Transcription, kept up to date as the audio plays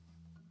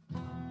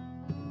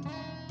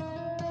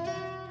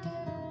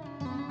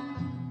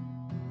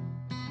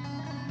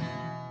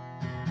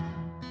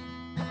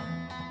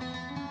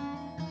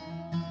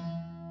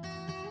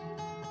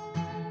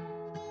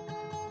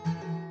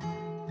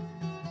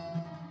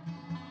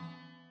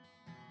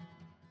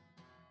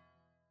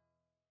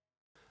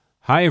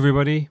Hi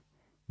everybody,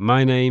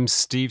 my name's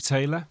Steve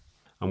Taylor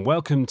and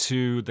welcome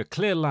to the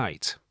Clear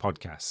Light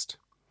podcast.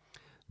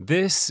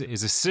 This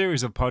is a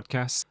series of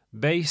podcasts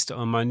based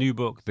on my new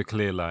book, The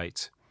Clear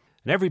Light.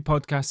 And every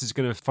podcast is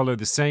going to follow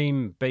the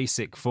same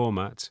basic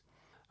format.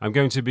 I'm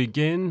going to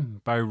begin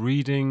by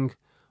reading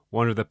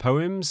one of the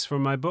poems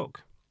from my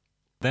book.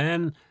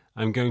 Then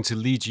I'm going to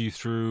lead you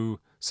through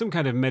some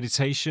kind of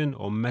meditation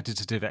or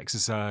meditative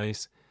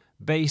exercise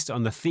based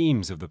on the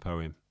themes of the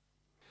poem.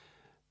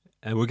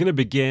 And we're going to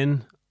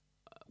begin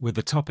with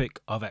the topic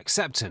of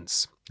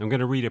acceptance. I'm going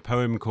to read a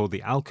poem called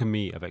The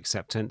Alchemy of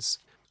Acceptance,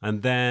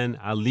 and then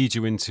I'll lead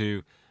you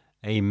into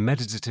a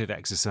meditative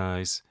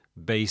exercise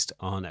based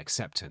on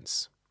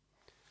acceptance.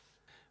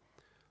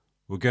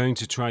 We're going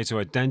to try to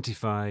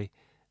identify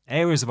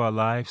areas of our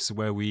lives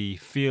where we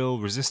feel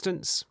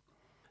resistance,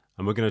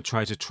 and we're going to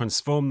try to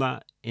transform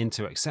that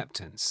into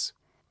acceptance.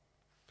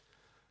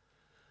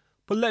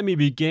 But let me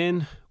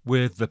begin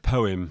with the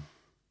poem,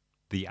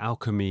 The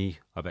Alchemy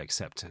of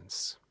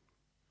Acceptance.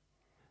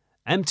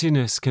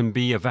 Emptiness can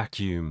be a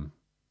vacuum,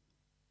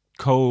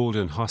 cold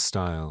and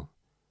hostile,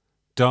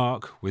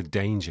 dark with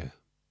danger.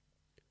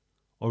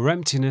 Or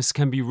emptiness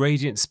can be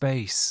radiant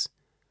space,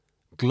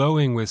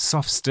 glowing with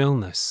soft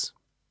stillness.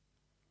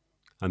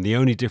 And the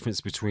only difference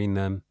between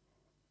them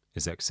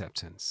is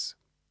acceptance.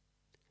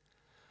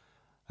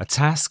 A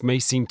task may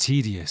seem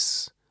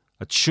tedious,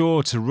 a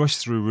chore to rush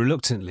through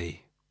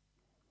reluctantly,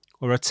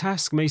 or a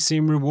task may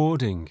seem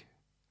rewarding,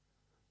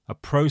 a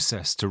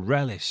process to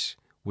relish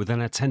with an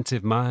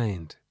attentive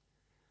mind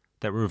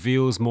that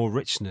reveals more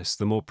richness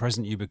the more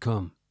present you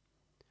become.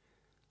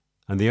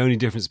 And the only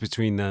difference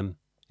between them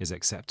is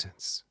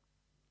acceptance.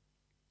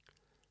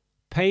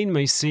 Pain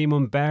may seem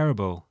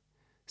unbearable,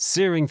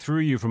 searing through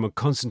you from a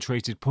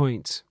concentrated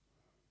point,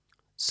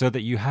 so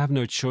that you have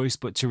no choice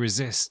but to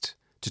resist,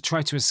 to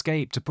try to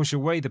escape, to push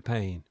away the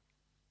pain.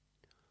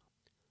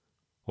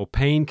 Or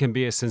pain can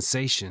be a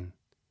sensation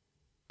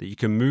that you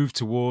can move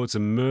towards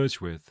and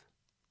merge with,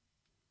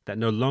 that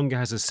no longer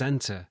has a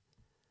center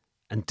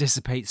and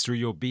dissipates through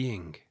your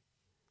being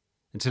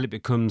until it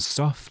becomes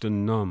soft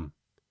and numb,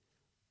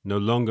 no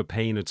longer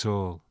pain at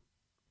all.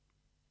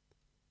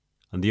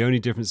 And the only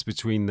difference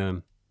between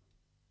them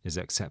is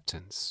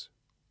acceptance.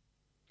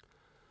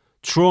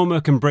 Trauma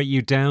can break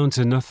you down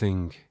to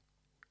nothing,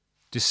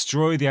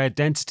 destroy the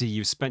identity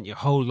you've spent your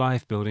whole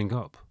life building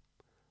up,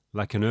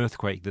 like an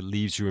earthquake that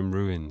leaves you in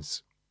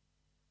ruins.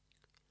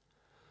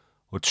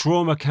 Or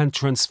trauma can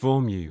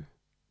transform you,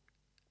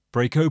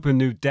 break open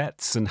new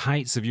depths and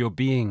heights of your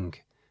being,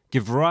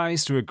 give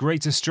rise to a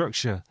greater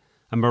structure,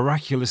 a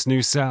miraculous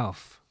new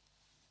self.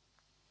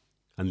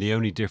 And the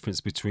only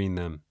difference between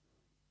them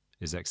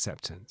is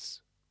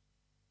acceptance.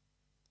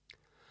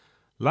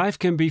 Life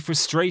can be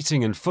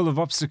frustrating and full of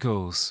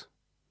obstacles,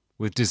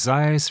 with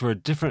desires for a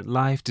different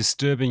life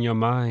disturbing your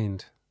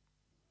mind.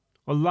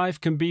 Or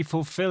life can be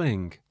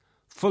fulfilling,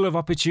 full of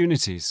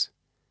opportunities,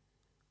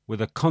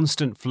 with a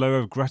constant flow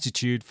of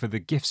gratitude for the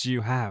gifts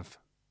you have.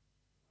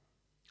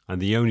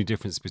 And the only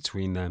difference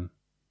between them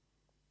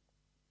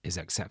is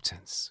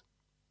acceptance.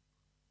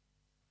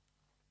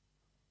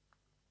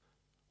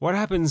 What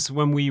happens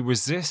when we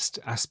resist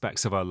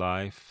aspects of our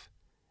life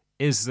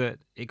is that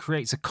it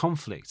creates a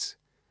conflict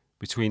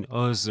between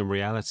us and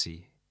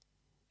reality.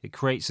 It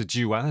creates a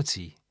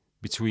duality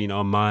between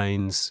our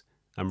minds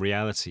and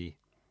reality.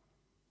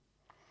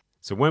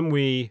 So when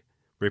we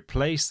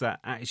replace that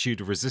attitude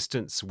of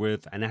resistance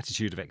with an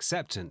attitude of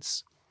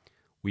acceptance,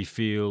 we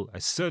feel a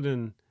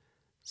sudden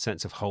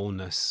sense of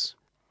wholeness.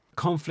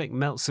 Conflict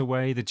melts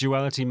away, the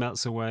duality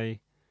melts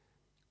away.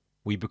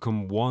 We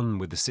become one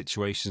with the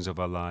situations of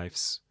our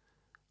lives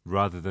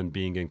rather than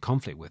being in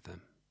conflict with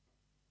them.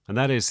 And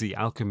that is the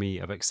alchemy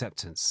of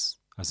acceptance,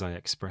 as I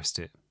expressed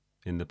it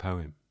in the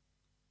poem.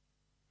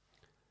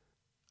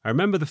 I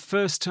remember the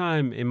first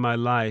time in my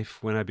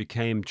life when I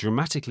became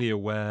dramatically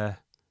aware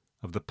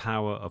of the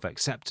power of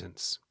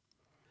acceptance.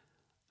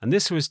 And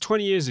this was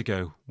 20 years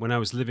ago when I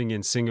was living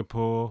in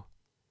Singapore.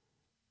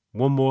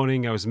 One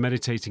morning I was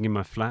meditating in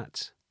my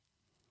flat,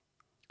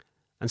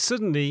 and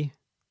suddenly,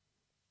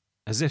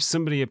 as if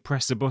somebody had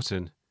pressed a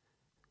button,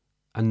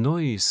 a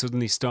noise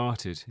suddenly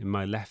started in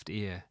my left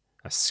ear,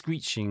 a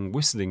screeching,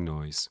 whistling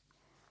noise.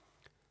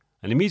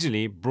 And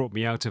immediately it brought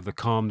me out of the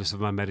calmness of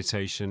my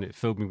meditation. It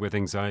filled me with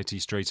anxiety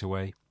straight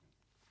away.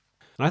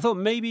 And I thought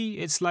maybe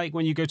it's like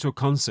when you go to a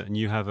concert and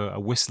you have a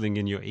whistling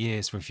in your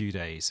ears for a few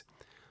days.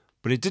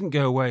 But it didn't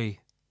go away.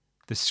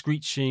 The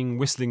screeching,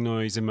 whistling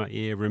noise in my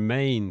ear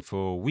remained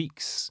for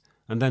weeks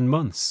and then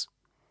months.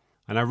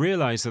 And I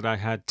realized that I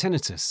had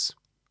tinnitus,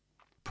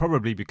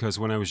 probably because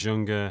when I was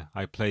younger,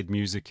 I played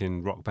music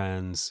in rock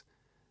bands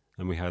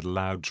and we had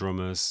loud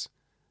drummers,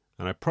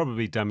 and I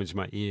probably damaged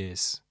my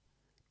ears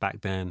back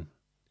then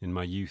in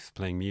my youth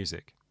playing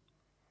music.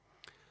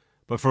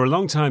 But for a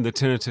long time, the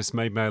tinnitus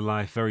made my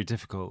life very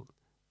difficult.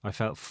 I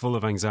felt full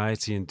of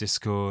anxiety and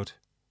discord,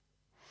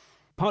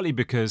 partly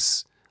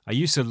because I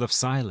used to love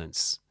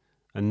silence.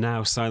 And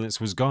now silence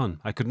was gone.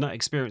 I could not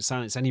experience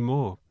silence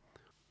anymore.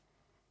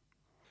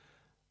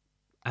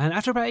 And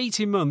after about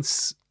 18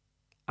 months,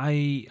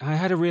 I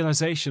had a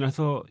realization. I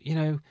thought,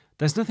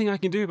 there's nothing I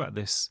can do about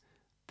this.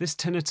 This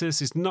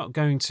tinnitus is not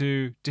going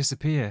to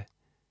disappear.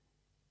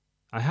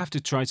 I have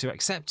to try to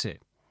accept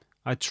it.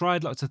 I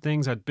tried lots of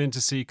things. I'd been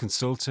to see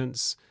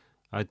consultants.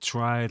 I'd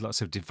tried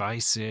lots of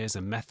devices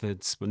and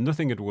methods, but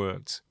nothing had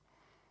worked.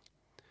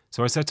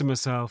 So I said to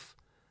myself,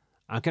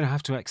 I'm going to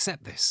have to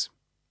accept this.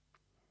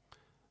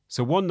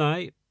 So one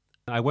night,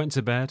 I went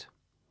to bed,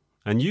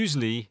 and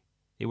usually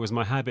it was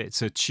my habit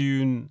to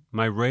tune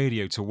my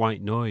radio to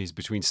white noise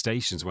between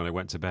stations when I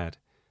went to bed,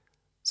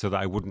 so that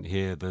I wouldn't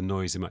hear the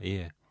noise in my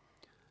ear.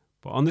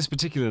 But on this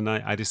particular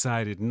night, I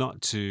decided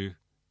not to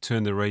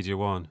turn the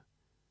radio on.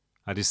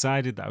 I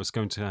decided that I was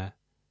going to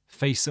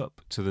face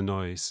up to the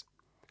noise.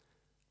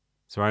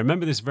 So I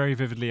remember this very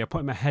vividly. I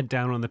put my head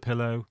down on the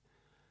pillow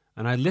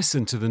and I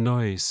listened to the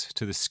noise,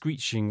 to the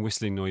screeching,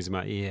 whistling noise in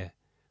my ear.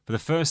 For the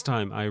first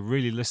time, I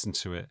really listened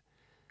to it.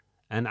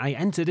 And I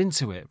entered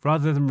into it.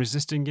 Rather than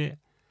resisting it,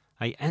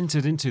 I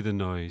entered into the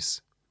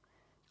noise.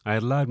 I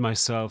allowed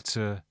myself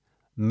to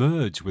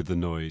merge with the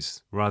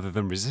noise rather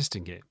than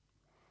resisting it.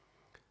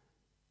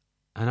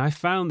 And I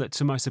found that,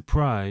 to my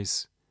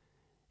surprise,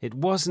 it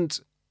wasn't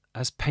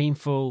as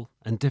painful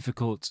and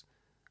difficult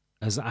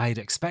as I'd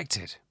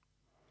expected.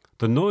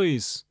 The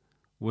noise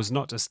was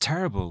not as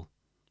terrible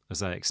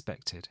as I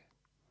expected.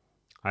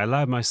 I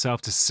allowed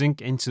myself to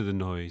sink into the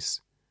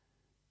noise,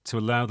 to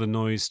allow the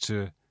noise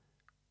to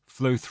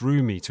flow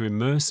through me, to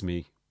immerse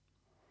me.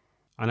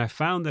 And I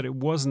found that it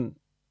wasn't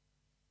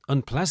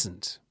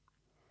unpleasant.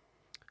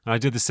 I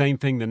did the same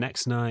thing the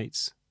next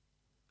night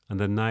and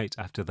the night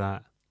after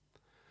that.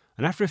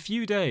 And after a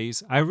few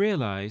days, I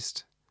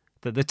realized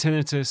that the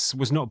tinnitus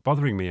was not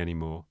bothering me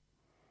anymore.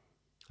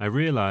 I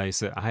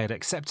realized that I had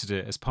accepted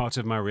it as part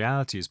of my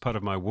reality, as part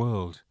of my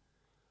world.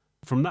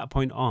 From that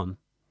point on,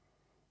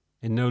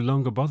 it no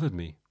longer bothered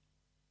me.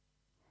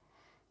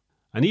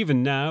 And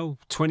even now,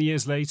 20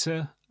 years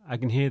later, I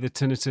can hear the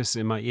tinnitus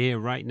in my ear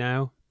right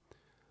now,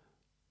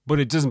 but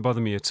it doesn't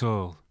bother me at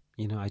all.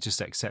 I just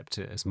accept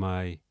it as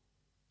my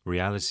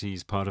reality,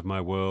 as part of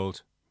my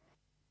world.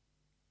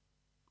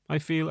 I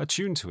feel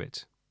attuned to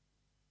it.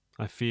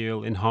 I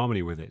feel in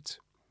harmony with it.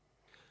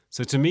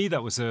 So to me,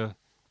 that was a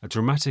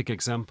dramatic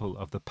example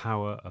of the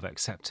power of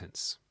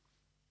acceptance.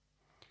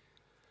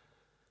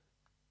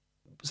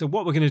 So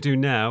what we're going to do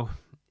now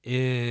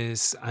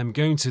is I'm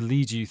going to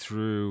lead you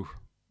through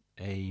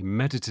a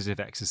meditative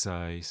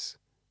exercise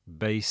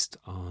based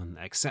on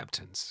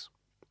acceptance.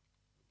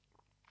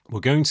 We're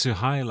going to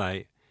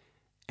highlight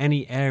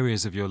any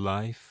areas of your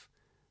life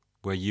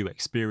where you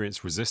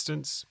experience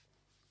resistance,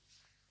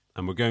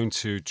 and we're going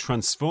to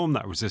transform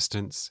that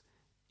resistance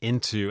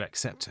into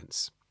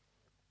acceptance.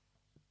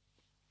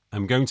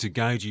 I'm going to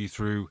guide you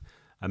through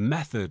a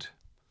method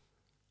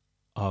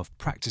of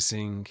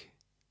practicing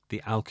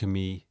the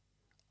alchemy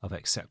of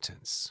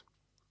acceptance.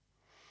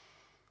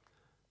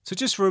 So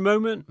just for a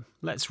moment,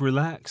 let's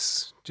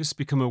relax. Just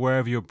become aware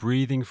of your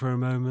breathing for a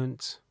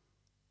moment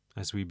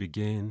as we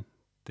begin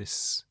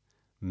this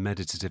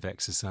meditative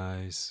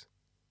exercise.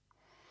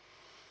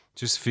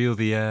 Just feel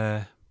the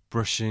air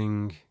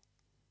brushing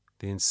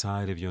the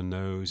inside of your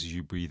nose as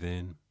you breathe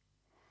in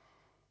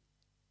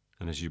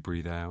and as you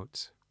breathe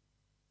out.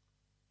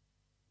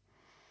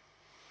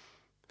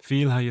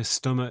 Feel how your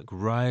stomach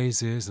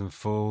rises and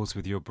falls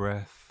with your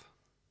breath.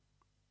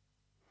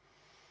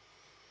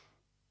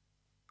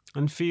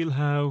 And feel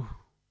how,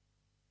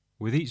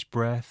 with each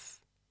breath,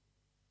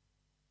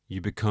 you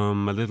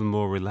become a little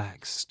more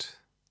relaxed.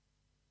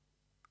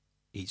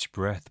 Each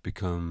breath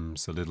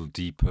becomes a little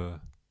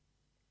deeper,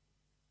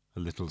 a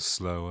little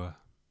slower.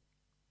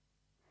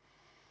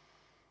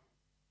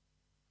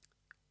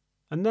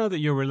 And now that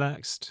you're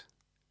relaxed,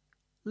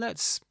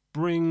 let's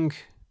bring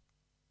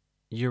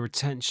your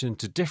attention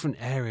to different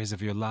areas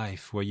of your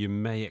life where you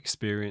may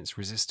experience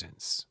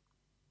resistance.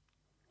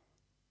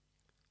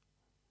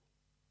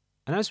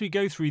 And as we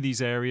go through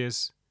these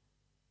areas,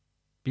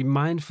 be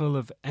mindful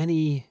of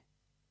any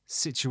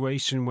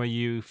situation where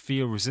you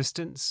feel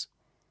resistance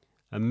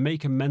and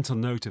make a mental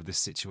note of this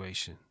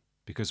situation,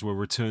 because we'll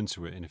return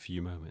to it in a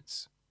few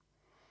moments.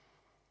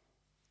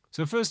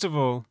 So first of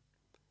all,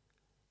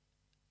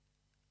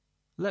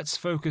 let's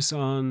focus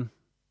on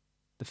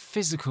the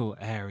physical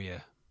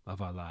area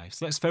of our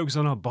lives. Let's focus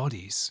on our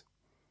bodies.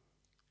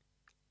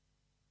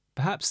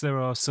 Perhaps there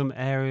are some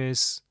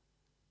areas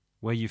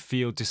where you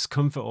feel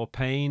discomfort or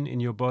pain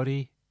in your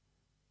body,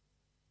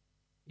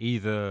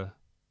 either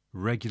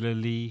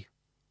regularly,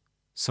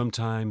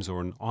 sometimes, or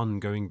on an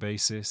ongoing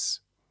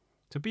basis.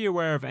 To be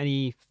aware of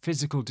any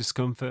physical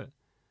discomfort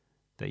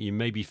that you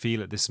maybe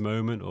feel at this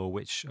moment or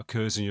which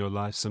occurs in your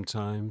life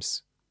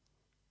sometimes.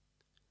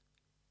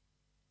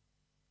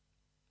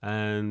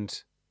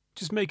 And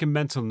just make a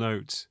mental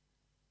note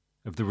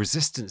of the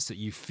resistance that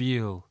you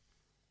feel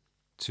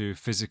to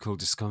physical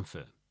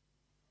discomfort.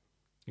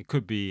 It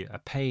could be a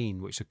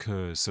pain which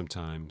occurs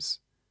sometimes.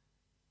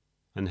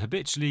 And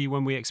habitually,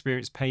 when we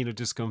experience pain or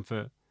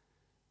discomfort,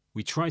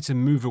 we try to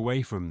move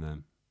away from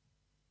them.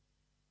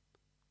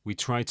 We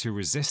try to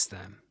resist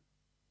them.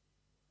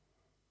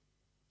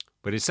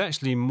 But it's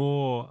actually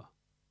more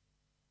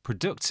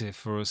productive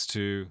for us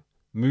to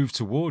move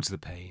towards the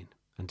pain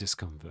and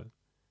discomfort.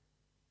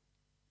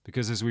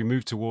 Because as we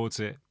move towards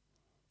it,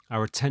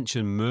 our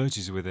attention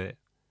merges with it.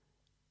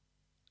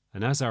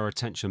 And as our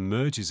attention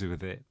merges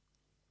with it,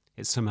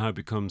 it somehow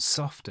becomes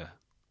softer.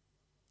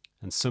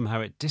 And somehow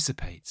it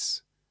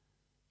dissipates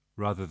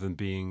rather than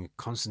being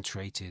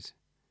concentrated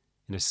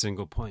in a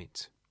single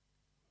point.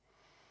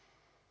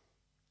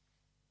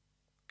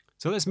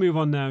 So let's move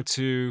on now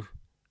to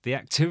the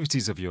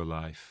activities of your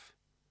life.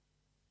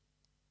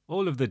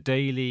 All of the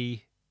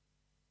daily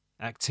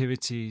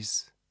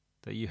activities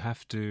that you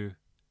have to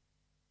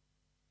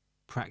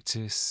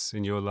practice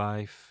in your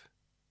life,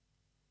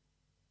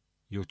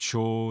 your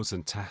chores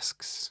and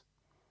tasks,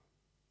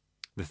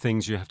 the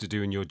things you have to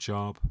do in your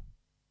job,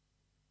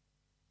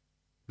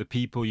 the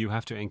people you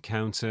have to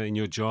encounter in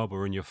your job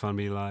or in your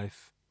family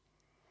life.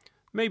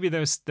 Maybe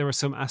there are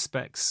some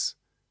aspects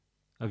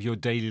of your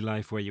daily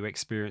life where you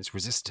experience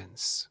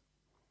resistance.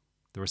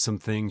 There are some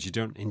things you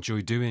don't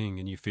enjoy doing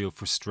and you feel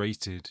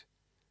frustrated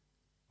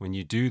when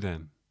you do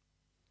them.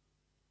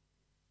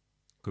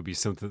 Could be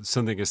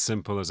something as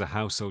simple as a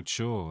household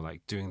chore,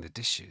 like doing the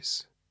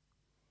dishes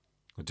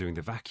or doing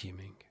the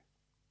vacuuming.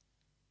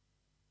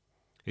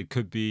 It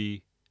could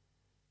be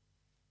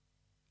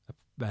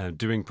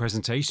doing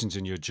presentations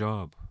in your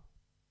job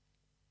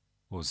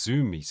or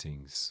Zoom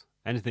meetings,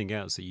 anything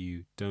else that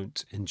you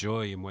don't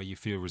enjoy and where you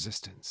feel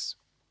resistance.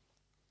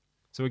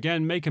 So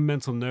again, make a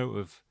mental note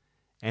of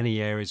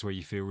any areas where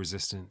you feel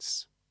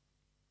resistance.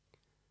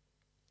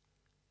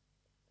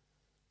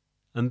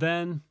 And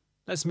then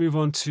let's move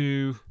on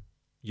to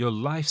your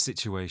life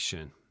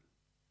situation.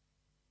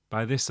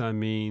 By this I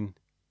mean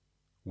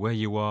where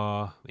you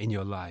are in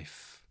your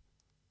life,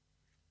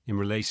 in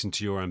relation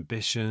to your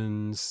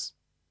ambitions,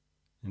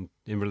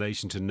 in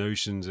relation to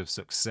notions of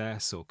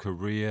success or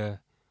career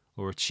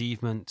or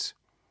achievement.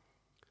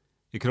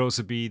 It could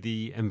also be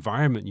the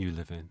environment you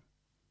live in,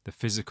 the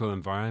physical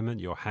environment,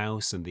 your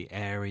house and the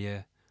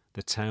area,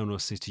 the town or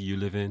city you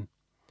live in.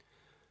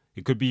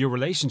 It could be your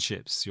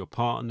relationships, your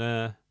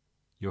partner,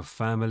 your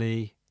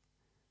family.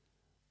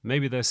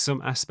 Maybe there's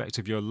some aspect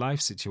of your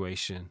life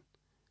situation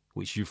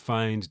which you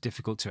find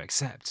difficult to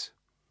accept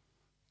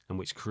and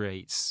which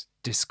creates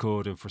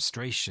discord and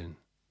frustration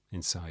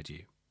inside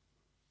you.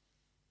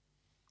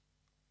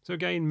 So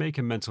again, make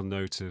a mental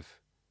note of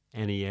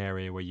any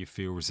area where you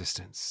feel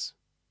resistance.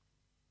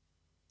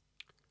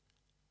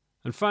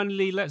 And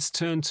finally, let's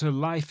turn to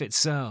life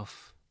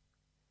itself.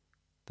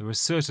 There are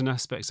certain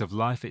aspects of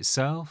life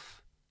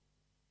itself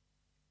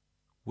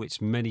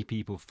which many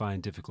people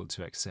find difficult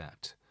to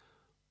accept.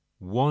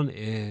 One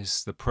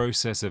is the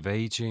process of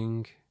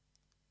aging,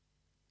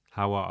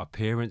 how our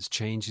appearance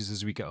changes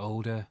as we get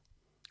older,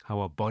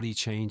 how our body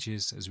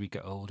changes as we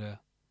get older.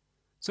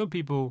 Some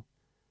people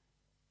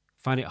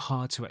find it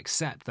hard to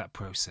accept that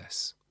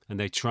process, and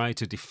they try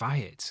to defy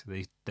it.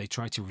 They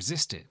try to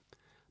resist it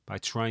by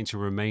trying to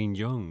remain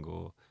young,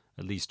 or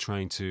at least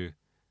trying to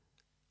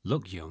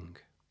look young.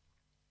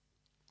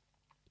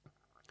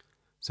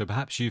 So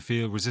perhaps you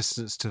feel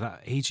resistance to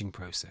that aging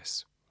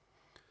process.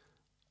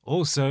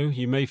 Also,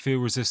 you may feel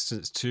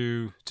resistance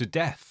to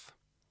death.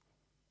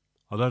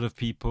 A lot of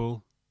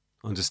people,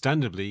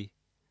 understandably,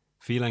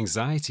 feel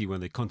anxiety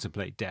when they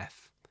contemplate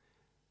death.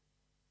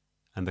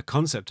 And the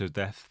concept of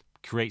death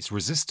creates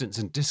resistance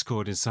and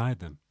discord inside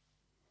them.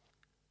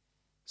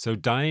 So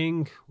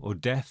dying or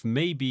death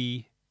may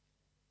be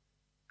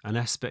an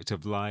aspect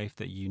of life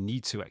that you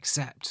need to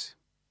accept.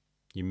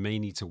 You may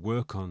need to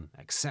work on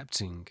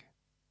accepting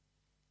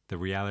the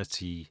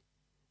reality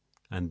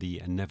and the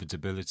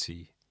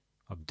inevitability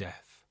of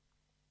death.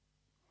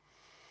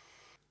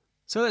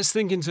 So let's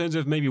think in terms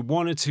of maybe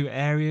one or two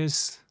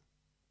areas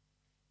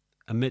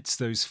amidst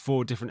those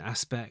 4 different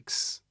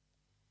aspects.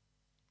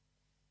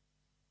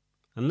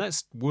 And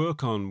let's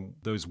work on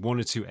those 1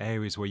 or 2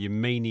 areas where you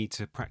may need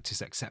to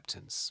practice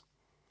acceptance.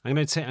 I'm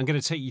going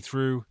to take you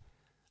through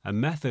a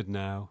method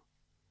now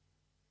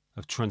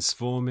of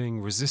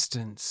transforming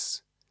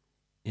resistance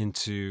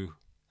into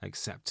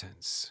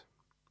acceptance.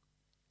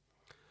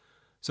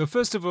 So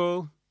first of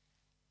all,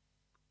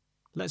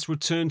 let's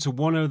return to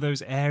one of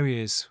those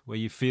areas where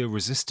you feel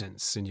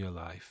resistance in your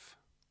life.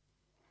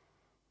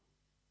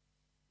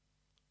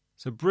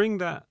 So bring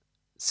that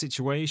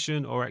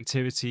situation or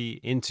activity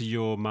into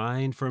your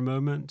mind for a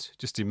moment.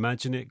 Just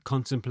imagine it,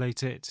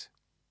 contemplate it,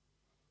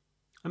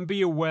 and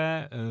be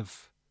aware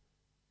of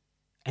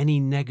any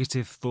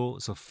negative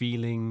thoughts or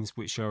feelings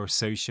which are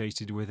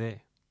associated with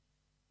it.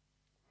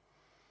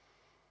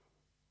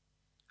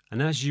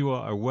 And as you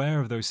are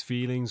aware of those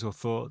feelings or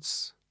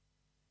thoughts,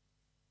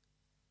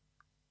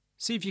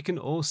 see if you can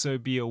also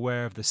be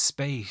aware of the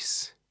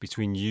space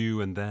between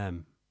you and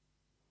them.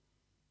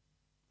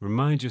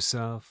 Remind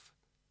yourself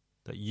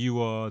that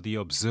you are the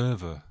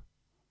observer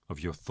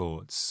of your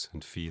thoughts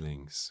and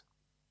feelings.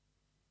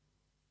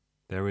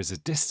 There is a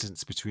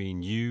distance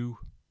between you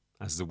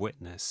as the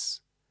witness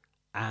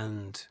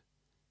and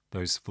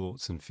those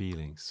thoughts and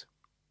feelings.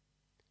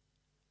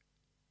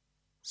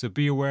 So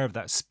be aware of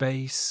that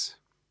space.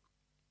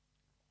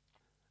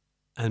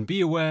 And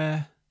be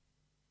aware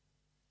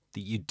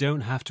that you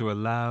don't have to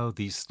allow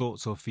these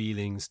thoughts or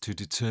feelings to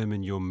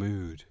determine your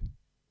mood.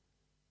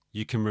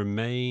 You can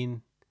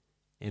remain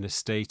in a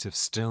state of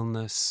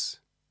stillness,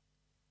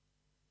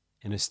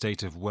 in a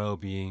state of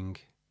well-being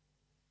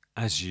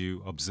as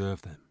you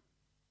observe them.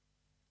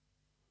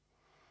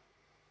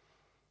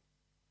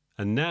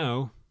 And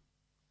now,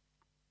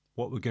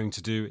 what we're going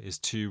to do is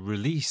to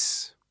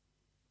release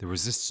the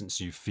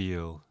resistance you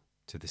feel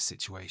to this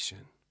situation.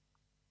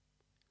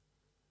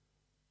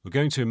 We're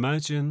going to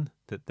imagine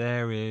that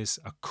there is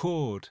a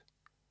cord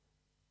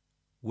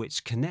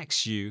which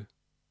connects you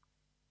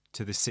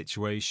to this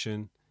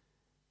situation,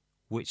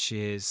 which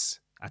is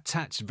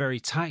attached very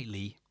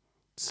tightly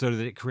so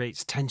that it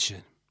creates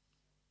tension.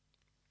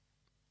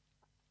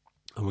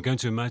 And we're going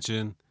to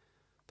imagine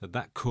that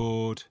that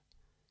cord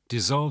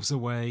dissolves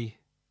away,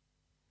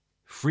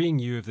 freeing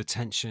you of the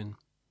tension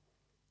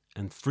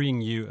and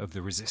freeing you of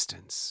the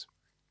resistance.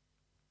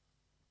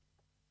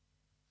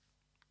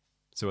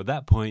 So at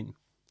that point,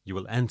 you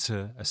will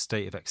enter a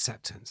state of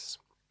acceptance.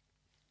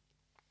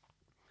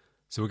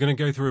 So we're going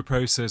to go through a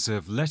process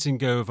of letting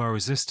go of our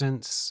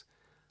resistance,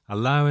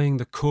 allowing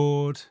the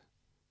cord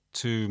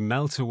to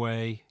melt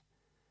away,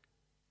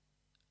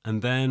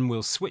 and then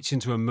we'll switch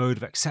into a mode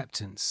of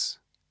acceptance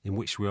in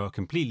which we are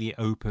completely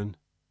open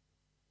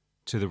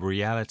to the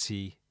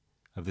reality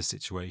of the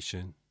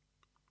situation.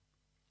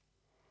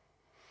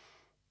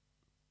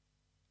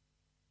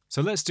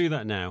 So let's do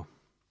that now.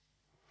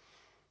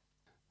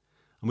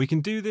 And we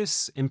can do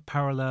this in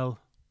parallel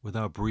with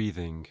our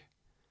breathing.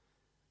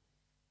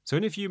 So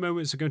in a few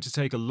moments, we're going to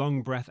take a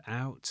long breath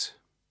out.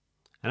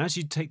 And as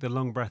you take the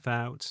long breath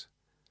out,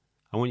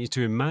 I want you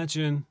to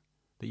imagine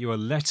that you are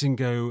letting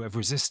go of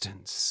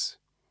resistance.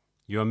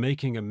 You are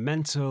making a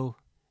mental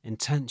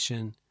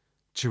intention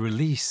to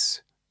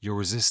release your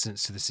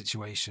resistance to the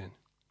situation.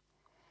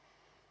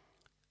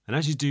 And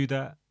as you do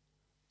that,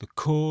 the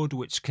cord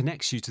which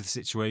connects you to the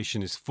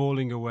situation is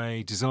falling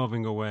away,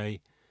 dissolving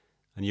away,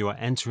 and you are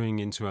entering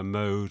into a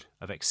mode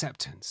of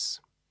acceptance.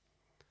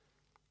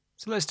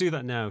 So let's do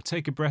that now.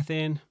 Take a breath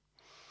in.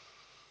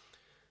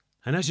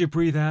 And as you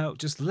breathe out,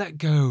 just let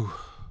go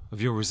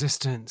of your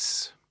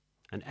resistance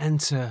and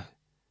enter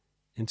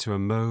into a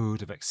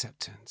mode of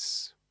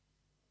acceptance.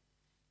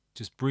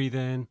 Just breathe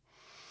in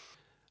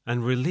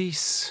and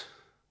release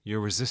your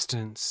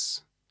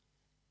resistance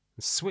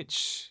and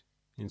switch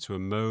into a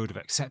mode of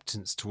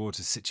acceptance towards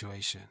the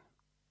situation.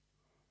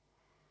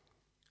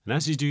 And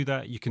as you do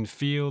that, you can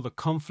feel the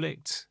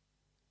conflict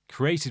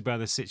created by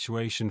the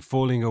situation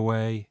falling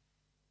away.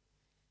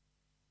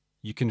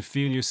 You can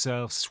feel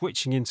yourself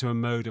switching into a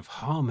mode of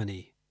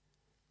harmony.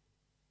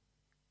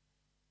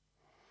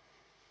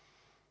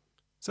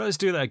 So let's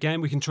do that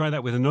again. We can try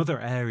that with another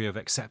area of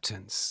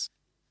acceptance.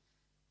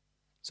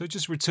 So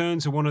just return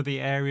to one of the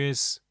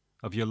areas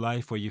of your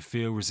life where you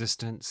feel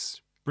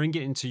resistance. Bring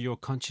it into your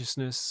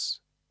consciousness.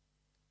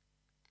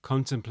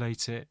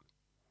 Contemplate it.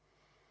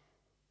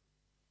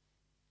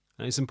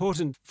 And it's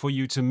important for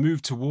you to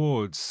move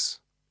towards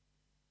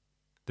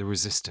the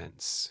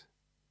resistance.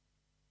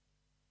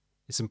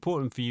 It's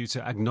important for you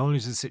to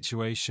acknowledge the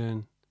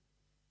situation,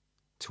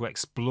 to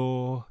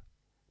explore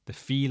the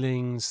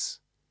feelings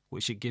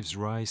which it gives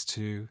rise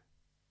to.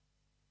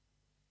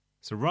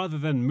 So rather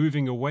than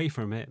moving away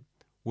from it,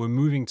 we're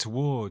moving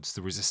towards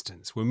the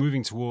resistance. We're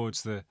moving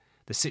towards the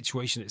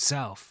situation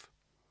itself.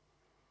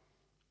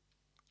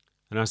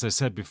 And as I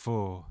said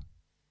before,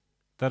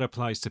 that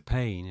applies to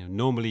pain.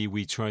 Normally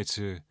we try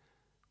to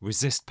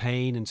resist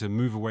pain and to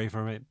move away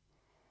from it.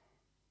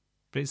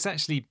 But it's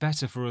actually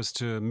better for us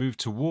to move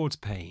towards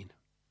pain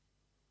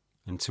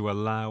and to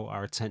allow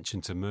our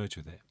attention to merge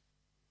with it.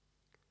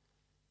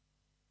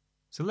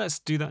 So let's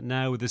do that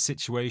now with the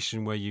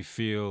situation where you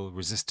feel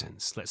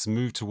resistance. Let's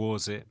move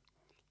towards it.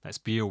 Let's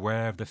be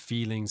aware of the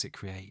feelings it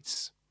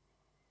creates.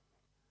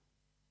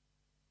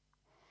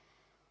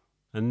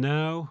 And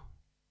now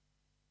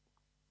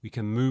we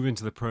can move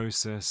into the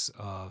process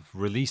of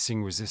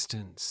releasing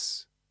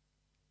resistance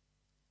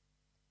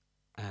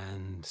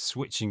and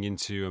switching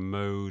into a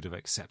mode of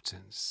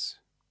acceptance.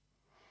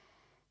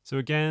 So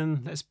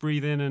again, let's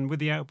breathe in, and with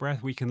the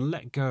out-breath we can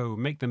let go,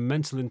 make the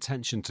mental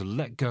intention to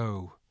let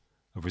go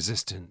of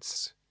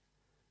resistance,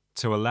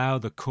 to allow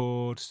the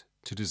cord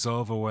to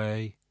dissolve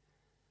away,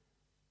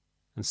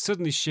 and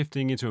suddenly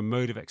shifting into a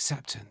mode of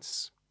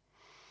acceptance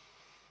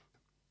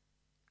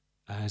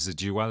as the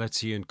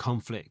duality and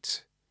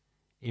conflict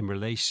in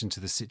relation to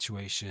the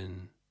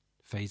situation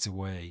fades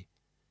away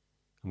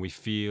and we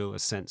feel a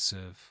sense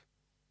of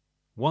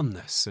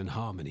oneness and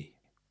harmony.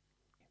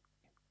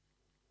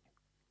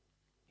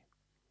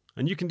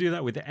 And you can do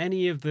that with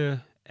any of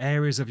the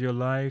areas of your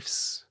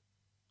lives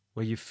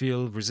where you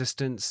feel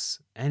resistance,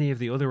 any of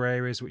the other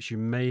areas which you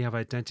may have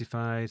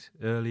identified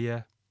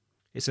earlier.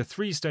 It's a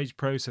 3-stage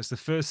process. The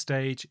first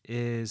stage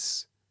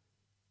is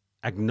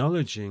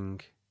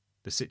acknowledging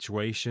the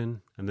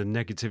situation and the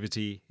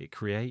negativity it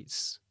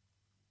creates.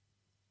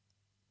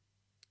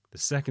 The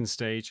second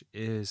stage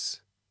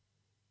is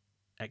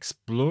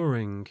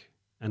exploring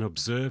and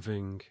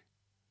observing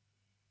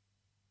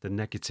the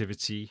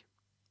negativity.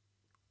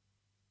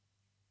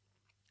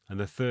 And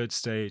the third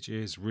stage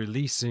is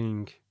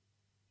releasing,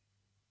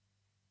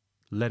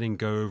 letting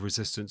go of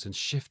resistance and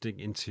shifting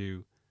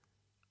into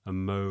a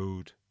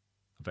mode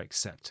of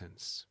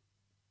acceptance.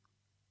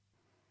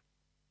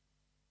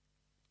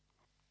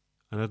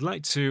 And I'd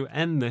like to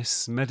end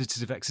this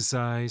meditative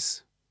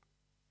exercise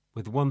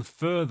with one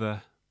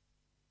further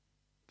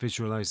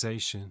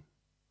visualization.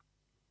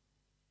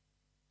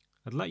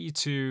 I'd like you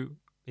to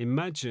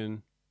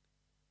imagine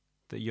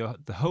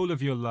that the whole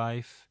of your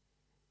life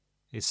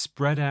is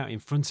spread out in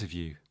front of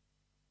you,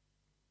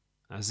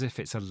 as if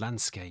it's a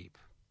landscape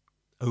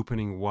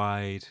opening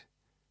wide,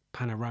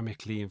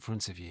 panoramically in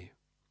front of you.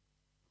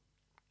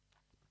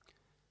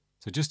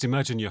 So just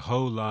imagine your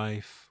whole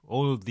life,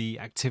 all of the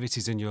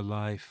activities in your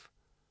life,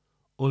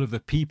 all of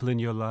the people in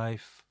your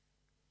life,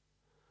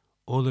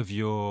 all of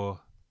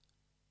your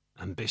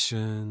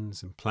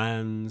ambitions and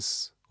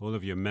plans, all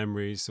of your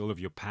memories, all of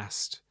your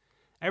past.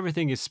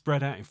 Everything is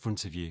spread out in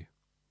front of you,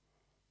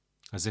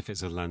 as if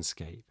it's a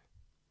landscape.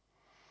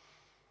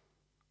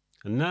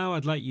 And now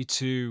I'd like you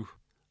to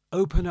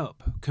open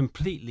up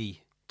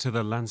completely to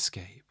the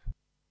landscape.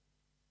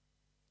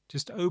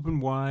 Just open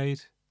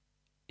wide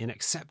in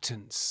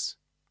acceptance,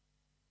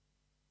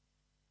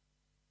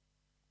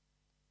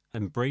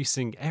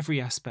 embracing every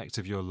aspect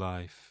of your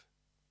life.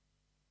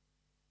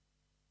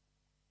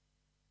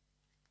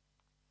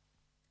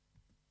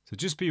 So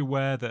just be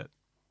aware that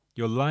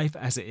your life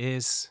as it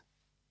is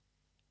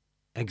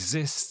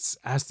exists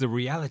as the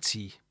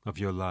reality of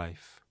your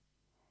life.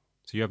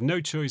 So you have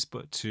no choice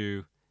but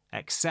to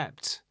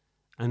accept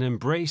and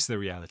embrace the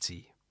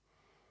reality.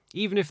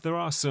 Even if there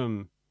are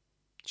some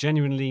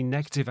genuinely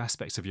negative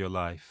aspects of your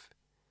life,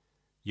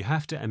 you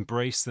have to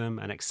embrace them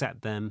and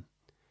accept them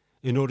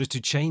in order to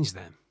change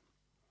them.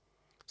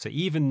 So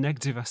even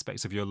negative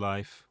aspects of your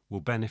life will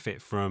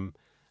benefit from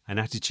an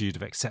attitude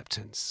of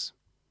acceptance.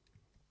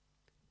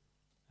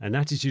 An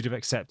attitude of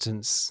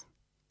acceptance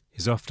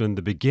is often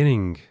the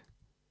beginning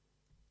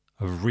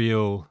of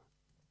real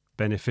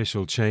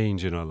beneficial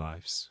change in our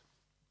lives.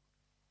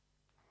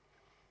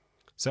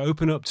 So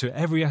open up to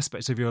every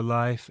aspect of your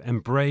life,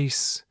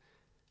 embrace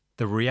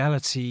the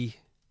reality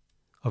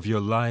of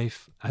your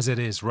life as it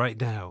is right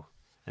now,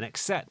 and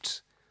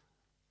accept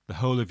the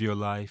whole of your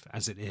life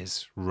as it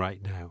is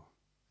right now.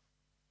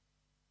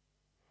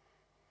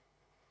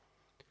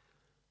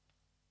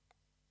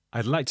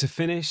 I'd like to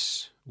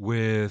finish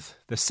with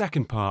the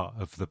second part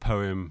of the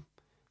poem,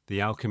 The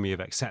Alchemy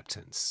of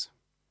Acceptance.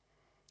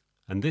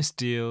 And this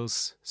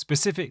deals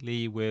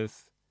specifically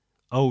with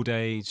old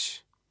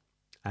age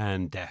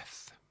and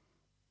death.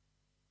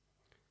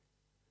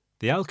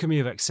 The Alchemy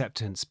of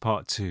Acceptance,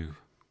 Part 2.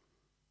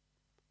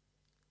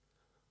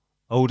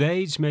 Old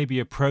age may be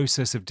a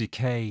process of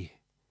decay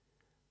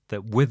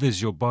that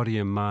withers your body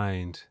and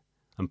mind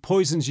and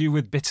poisons you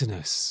with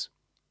bitterness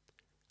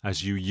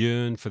as you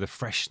yearn for the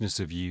freshness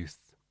of youth.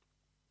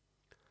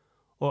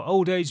 Or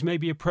old age may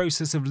be a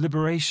process of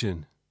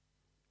liberation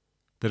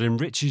that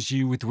enriches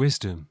you with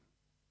wisdom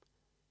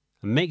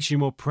and makes you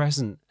more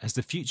present as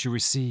the future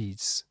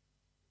recedes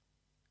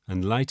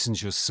and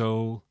lightens your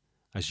soul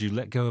as you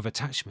let go of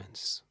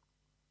attachments.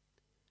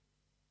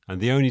 And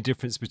the only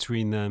difference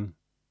between them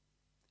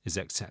is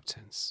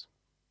acceptance.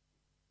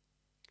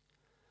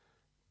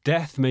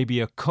 Death may be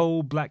a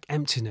cold black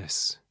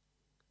emptiness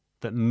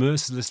that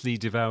mercilessly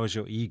devours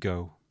your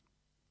ego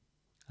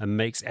and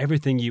makes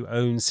everything you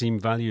own seem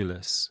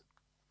valueless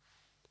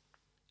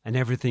and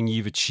everything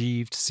you've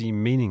achieved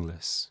seem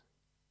meaningless.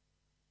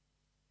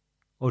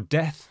 Or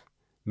death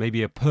may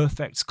be a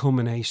perfect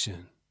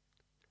culmination,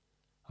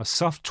 a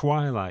soft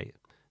twilight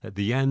at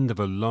the end of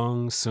a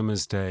long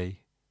summer's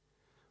day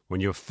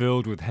when you're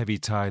filled with heavy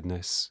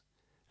tiredness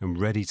and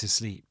ready to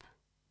sleep,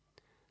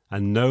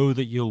 and know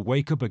that you'll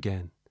wake up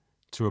again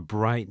to a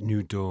bright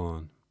new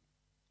dawn.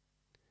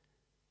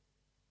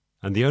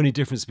 And the only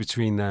difference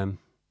between them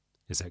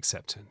is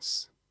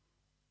acceptance.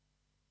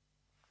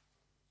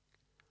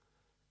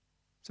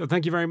 So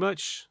thank you very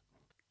much.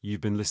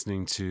 You've been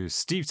listening to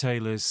Steve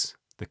Taylor's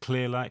The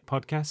Clear Light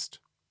podcast.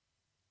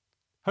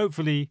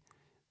 Hopefully,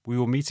 we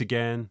will meet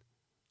again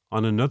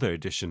on another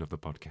edition of the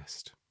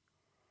podcast.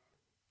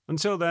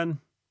 Until then,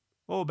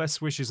 all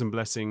best wishes and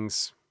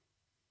blessings.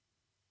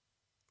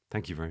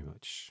 Thank you very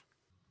much.